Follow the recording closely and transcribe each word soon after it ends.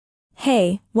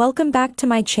Hey, welcome back to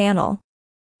my channel.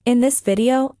 In this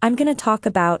video, I'm gonna talk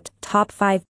about top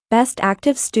 5 best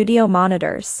active studio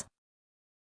monitors.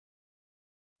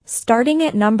 Starting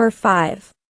at number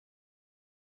 5.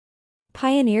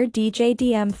 Pioneer DJ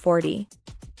DM40.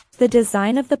 The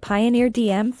design of the Pioneer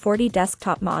DM40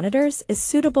 desktop monitors is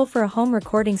suitable for a home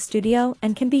recording studio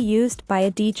and can be used by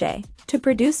a DJ to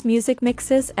produce music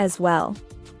mixes as well.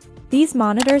 These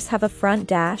monitors have a front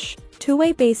dash,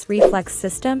 two-way bass reflex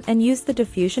system and use the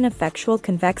diffusion effectual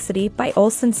convexity by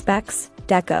Olsen Spex,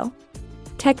 Deco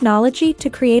technology to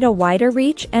create a wider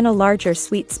reach and a larger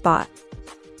sweet spot.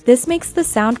 This makes the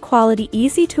sound quality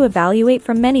easy to evaluate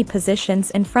from many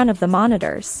positions in front of the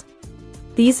monitors.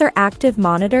 These are active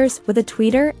monitors with a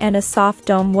tweeter and a soft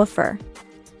dome woofer.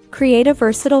 Create a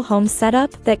versatile home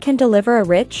setup that can deliver a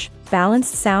rich,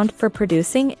 balanced sound for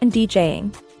producing and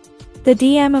DJing. The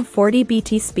DM40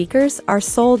 BT speakers are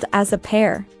sold as a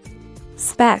pair.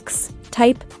 Specs: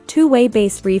 Type, two-way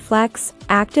bass reflex,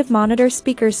 active monitor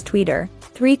speakers tweeter,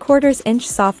 3/4 inch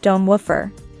soft dome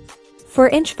woofer.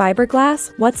 4-inch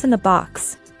fiberglass, what's in the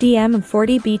box?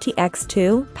 DM40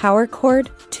 BT-X2, power cord,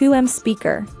 2M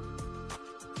speaker.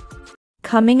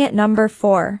 Coming at number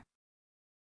 4.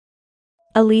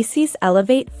 Alesis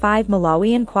Elevate 5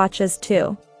 Malawian Kwaches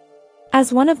 2.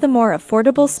 As one of the more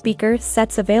affordable speaker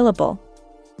sets available,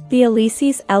 the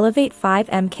Alesis Elevate 5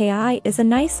 MKI is a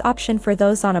nice option for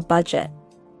those on a budget.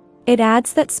 It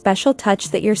adds that special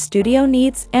touch that your studio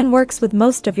needs and works with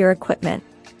most of your equipment.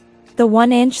 The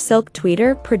 1-inch silk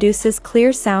tweeter produces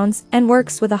clear sounds and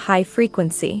works with a high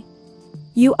frequency.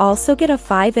 You also get a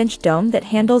 5-inch dome that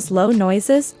handles low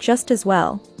noises just as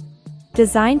well.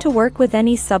 Designed to work with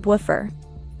any subwoofer,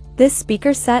 this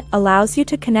speaker set allows you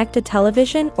to connect a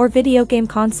television or video game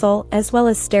console as well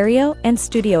as stereo and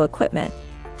studio equipment.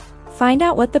 Find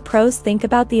out what the pros think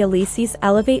about the Alesis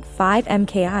Elevate 5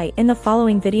 MKI in the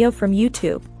following video from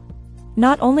YouTube.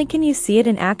 Not only can you see it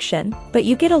in action, but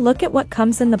you get a look at what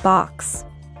comes in the box.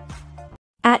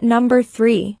 At number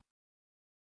 3.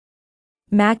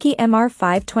 Mackie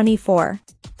MR524.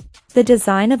 The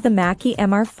design of the Mackie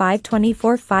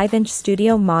MR524 5-inch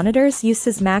studio monitors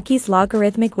uses Mackie's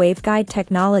logarithmic waveguide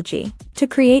technology to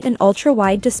create an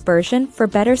ultra-wide dispersion for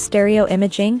better stereo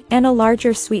imaging and a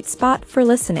larger sweet spot for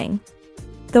listening.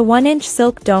 The 1-inch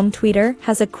silk dome tweeter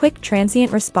has a quick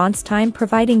transient response time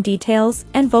providing details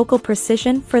and vocal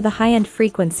precision for the high-end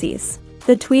frequencies.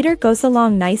 The tweeter goes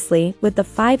along nicely with the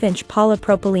 5-inch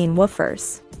polypropylene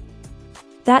woofers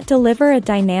that deliver a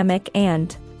dynamic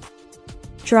and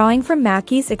drawing from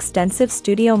Mackie's extensive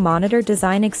studio monitor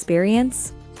design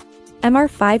experience,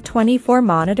 MR524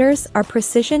 monitors are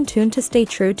precision-tuned to stay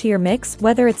true to your mix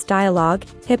whether it's dialogue,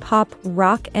 hip-hop,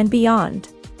 rock and beyond.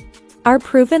 Our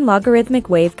proven logarithmic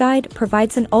waveguide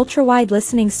provides an ultra-wide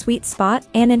listening sweet spot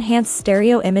and enhanced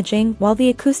stereo imaging while the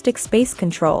acoustic space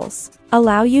controls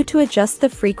allow you to adjust the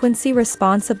frequency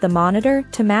response of the monitor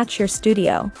to match your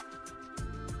studio.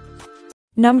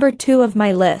 Number 2 of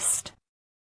my list.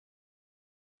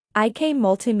 IK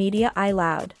Multimedia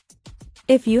iLoud.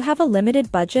 If you have a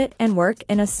limited budget and work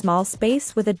in a small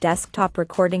space with a desktop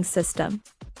recording system,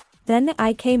 then the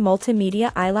IK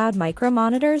Multimedia iLoud micro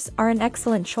monitors are an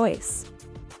excellent choice.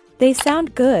 They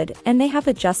sound good and they have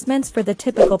adjustments for the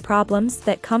typical problems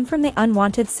that come from the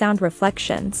unwanted sound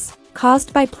reflections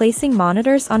caused by placing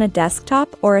monitors on a desktop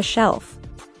or a shelf.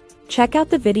 Check out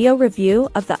the video review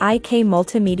of the IK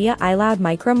Multimedia iLoud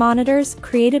micro monitors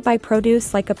created by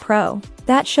Produce Like a Pro.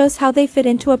 That shows how they fit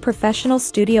into a professional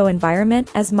studio environment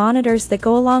as monitors that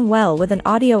go along well with an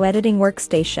audio editing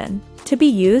workstation, to be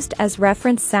used as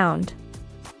reference sound.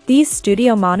 These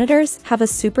studio monitors have a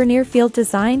super near field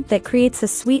design that creates a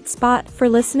sweet spot for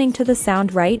listening to the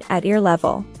sound right at ear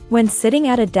level when sitting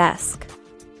at a desk.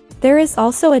 There is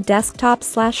also a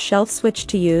desktop/shelf switch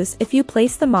to use if you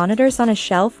place the monitors on a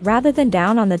shelf rather than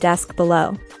down on the desk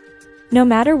below. No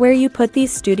matter where you put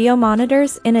these studio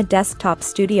monitors in a desktop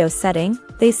studio setting,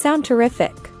 they sound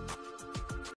terrific.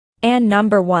 And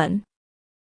number 1.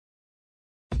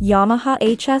 Yamaha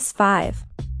HS5.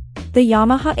 The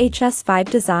Yamaha HS5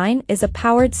 design is a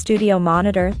powered studio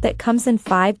monitor that comes in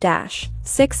 5-,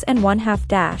 6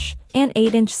 1/2-, and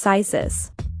 8-inch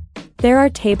sizes. There are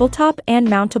tabletop and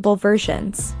mountable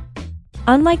versions.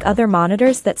 Unlike other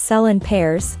monitors that sell in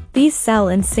pairs, these sell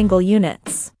in single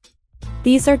units.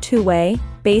 These are two-way,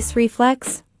 bass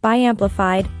reflex,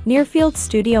 bi-amplified, near-field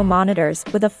studio monitors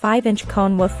with a 5-inch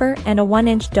cone woofer and a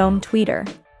 1-inch dome tweeter.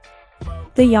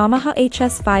 The Yamaha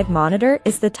HS5 monitor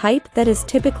is the type that is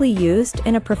typically used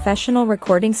in a professional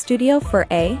recording studio for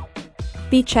A.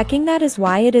 B checking. That is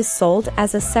why it is sold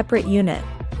as a separate unit.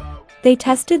 They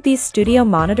tested these studio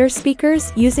monitor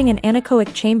speakers using an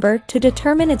anechoic chamber to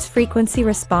determine its frequency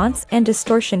response and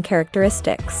distortion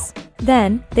characteristics.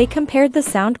 Then, they compared the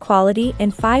sound quality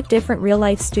in 5 different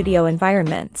real-life studio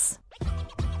environments.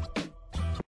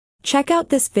 Check out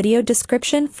this video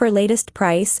description for latest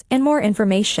price and more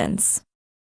informations.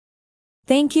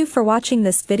 Thank you for watching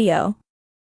this video.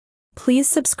 Please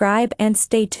subscribe and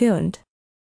stay tuned.